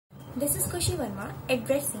This is Khushi Verma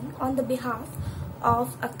addressing on the behalf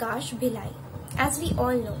of Aakash Bhilai. As we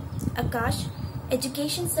all know, Aakash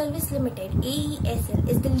Education Service Limited AESL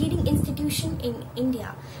is the leading institution in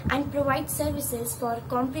India and provides services for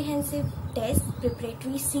comprehensive test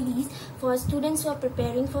preparatory series for students who are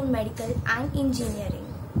preparing for medical and engineering.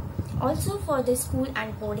 Also for the school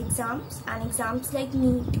and board exams and exams like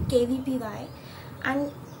NEET, KVPY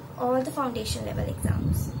and all the foundation level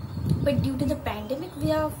exams. But due to the pandemic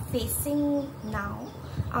we are facing now,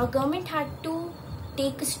 our government had to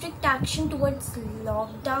take strict action towards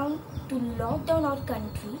lockdown to lock down our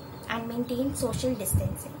country and maintain social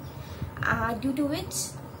distancing. Due to which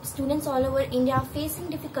students all over India are facing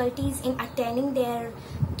difficulties in attending their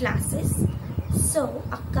classes. So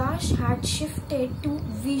Aakash had shifted to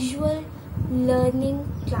visual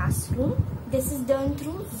learning classroom. This is done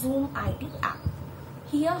through Zoom ID app.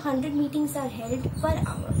 Here 100 meetings are held per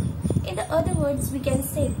hour. In the other words, we can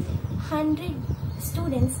say 100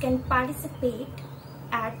 students can participate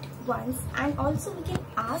at once, and also we can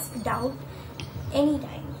ask doubt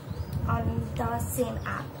anytime on the same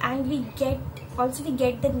app, and we get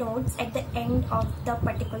the notes at the end of the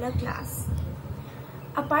particular class.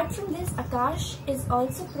 Apart from this, Aakash is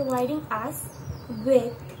also providing us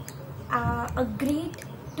with a great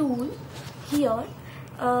tool here.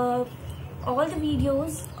 All the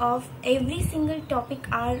videos of every single topic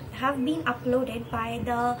have been uploaded by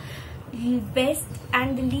the best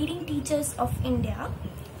and the leading teachers of India,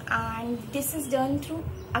 and this is done through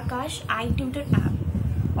Aakash iTutor app.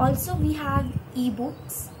 Also we have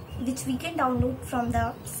ebooks which we can download from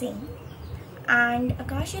the same, and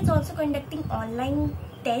Aakash is also conducting online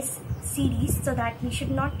test series so that we should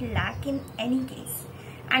not lack in any case,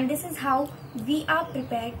 and this is how we are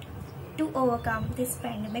prepared to overcome this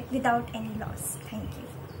pandemic without any loss. Thank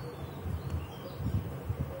you.